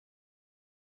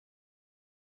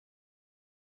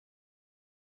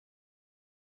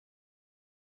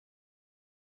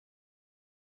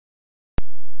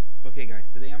Okay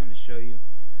guys, today I'm going to show you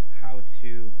how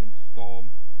to install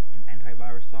an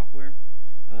antivirus software.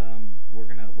 We're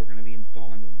gonna be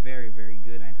installing a very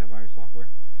good antivirus software.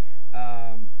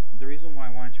 The reason why I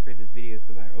wanted to create this video is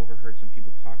because I overheard some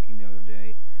people talking the other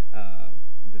day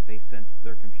that they sent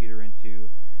their computer into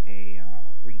a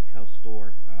retail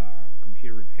store,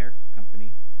 computer repair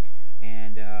company,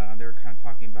 and they were kind of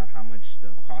talking about how much the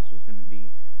cost was going to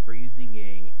be for using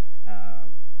a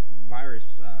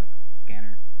virus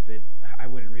scanner that I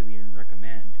wouldn't really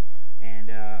recommend.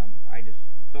 And I just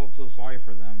felt so sorry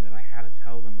for them that I had to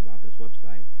tell them about this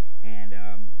website, and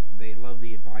they loved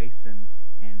the advice, and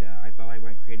I thought I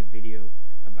might create a video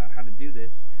about how to do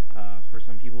this for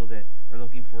some people that are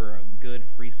looking for a good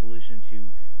free solution to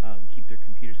keep their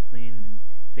computers clean and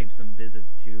save some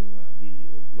visits to the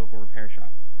local repair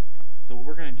shop. So what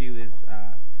we're going to do is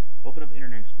open up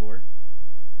Internet Explorer.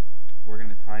 We're going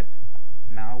to type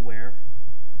malware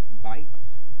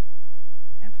bytes,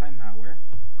 anti-malware.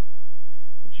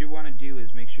 What you want to do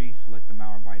is make sure you select the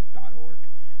malwarebytes.org.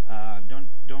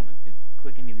 Don't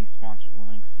click any of these sponsored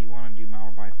links. You want to do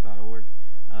malwarebytes.org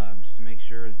just to make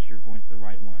sure that you're going to the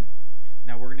right one.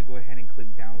 Now we're going to go ahead and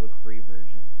click download free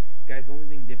version. Guys, the only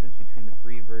thing difference between the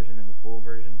free version and the full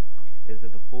version is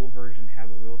that the full version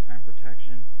has a real-time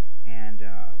protection and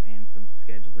some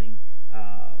scheduling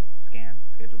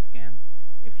scheduled scans.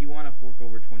 If you want to fork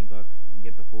over 20 bucks and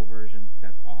get the full version,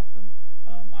 that's awesome.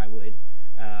 I would.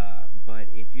 But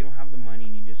if you don't have the money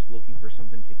and you're just looking for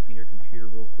something to clean your computer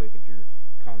real quick, if you're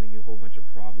causing you a whole bunch of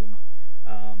problems,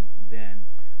 then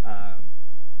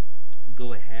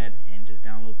go ahead and just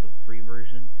download the free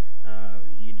version.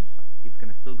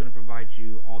 It's still gonna provide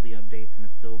you all the updates, and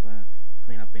it's still gonna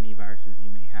clean up any viruses you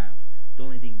may have. The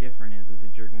only thing different is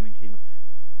that you're going to,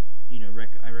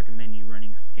 I recommend you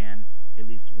running a scan at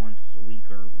least once a week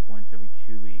or once every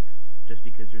 2 weeks, just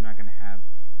because you're not going to have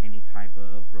any type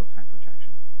of real-time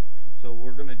protection. So what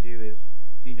we're going to do is,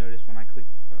 if you notice when I clicked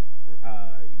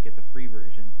get the free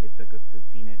version, it took us to the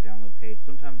CNET download page.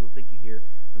 Sometimes it'll take you here,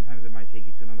 sometimes it might take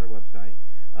you to another website.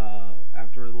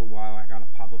 After a little while, I got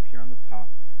a pop-up here on the top.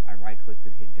 I right-clicked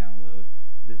it, hit download.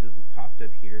 This is popped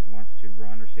up here. It wants to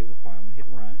run or save the file. I'm going to hit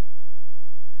run.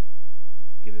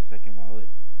 Let's give it a second while it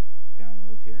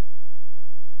downloads here.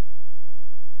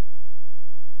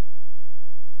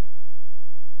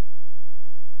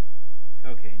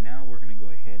 Okay, now we're going to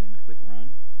go ahead and click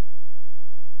run.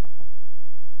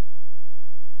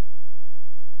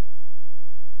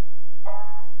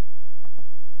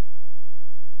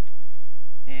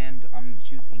 And I'm going to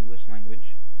choose English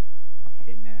language.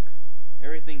 Hit next.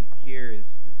 Everything here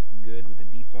is good with the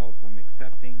defaults. I'm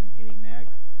accepting. I'm hitting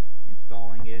next.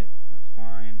 Installing it. That's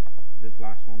fine. This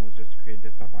last one was just to create a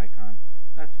desktop icon.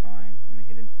 That's fine. I'm going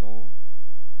to hit install.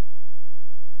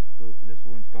 So this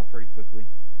will install pretty quickly.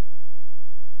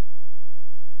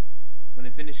 When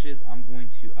it finishes, I'm going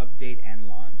to update and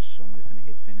launch. So I'm just going to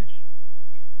hit finish.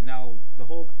 Now the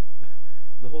whole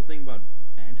thing about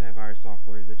antivirus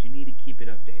software is that you need to keep it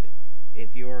updated.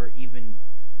 If you're even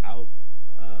out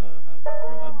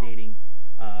from updating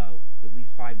at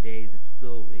least 5 days, it's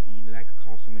still, that could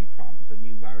cause so many problems. A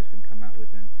new virus can come out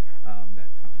within that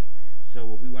time. So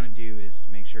what we want to do is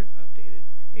make sure it's updated.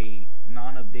 A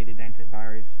non-updated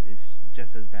antivirus is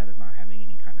just as bad as not having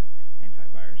any kind of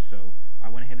antivirus. So I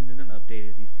went ahead and did an update.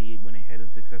 As you see, it went ahead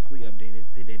and successfully updated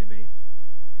the database,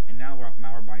 and now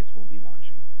Malwarebytes will be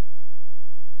launching.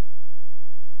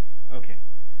 Okay,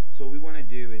 so what we want to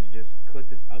do is just click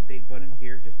this update button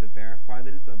here just to verify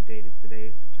that it's updated. Today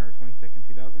is September 22nd,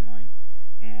 2009,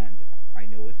 and I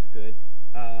know it's good.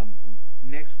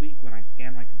 Next week when I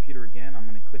scan my computer again, I'm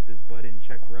going to click this button and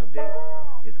check for updates.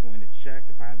 It's going to check.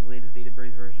 If I have the latest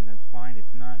database version, that's fine. If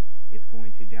not, it's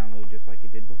going to download just like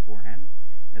it did beforehand.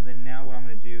 And then now what I'm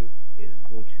going to do is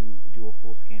go to do a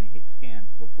full scan and hit scan.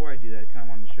 Before I do that, I kind of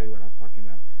wanted to show you what I was talking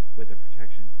about with the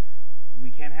protection. We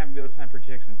can't have real-time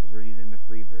protection because we're using the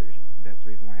free version. That's the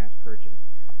reason why it has purchase.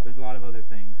 There's a lot of other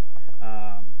things.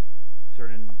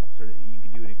 You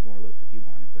could do an ignore list if you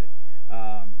wanted, but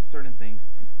certain things.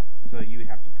 So you would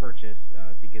have to purchase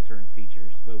to get certain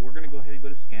features. But we're going to go ahead and go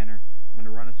to scanner. I'm going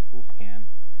to run this full scan,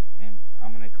 and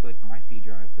I'm going to click my C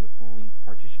drive because it's the only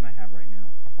partition I have right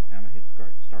now. And I'm going to hit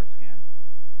start scan.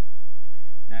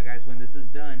 Now guys, when this is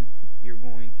done, you're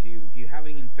going to, if you have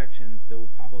any infections, they will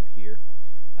pop up here.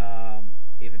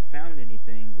 If it found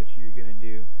anything, what you're going to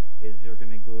do is you're going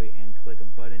to go and click a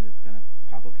button that's going to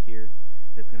pop up here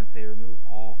that's going to say remove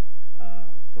all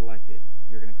selected.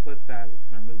 You're going to click that. It's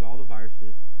going to remove all the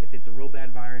viruses. If it's a real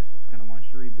bad virus, it's going to want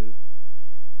you to reboot.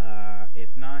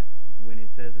 If not, when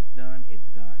it says it's done,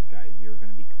 guys. You're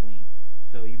going to be clean.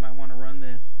 So you might want to run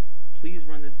this, please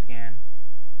run this scan.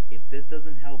 If this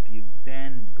doesn't help you,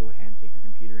 then go ahead and take your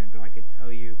computer in. But I could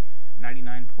tell you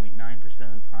 99.9%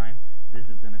 of the time, this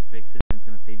is going to fix it and it's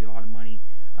going to save you a lot of money.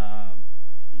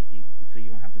 So you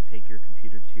don't have to take your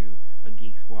computer to a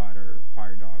Geek Squad or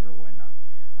Firedog or whatnot.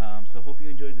 So hope you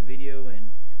enjoyed the video,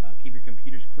 and keep your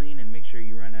computers clean and make sure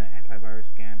you run an antivirus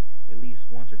scan at least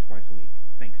once or twice a week.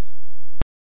 Thanks.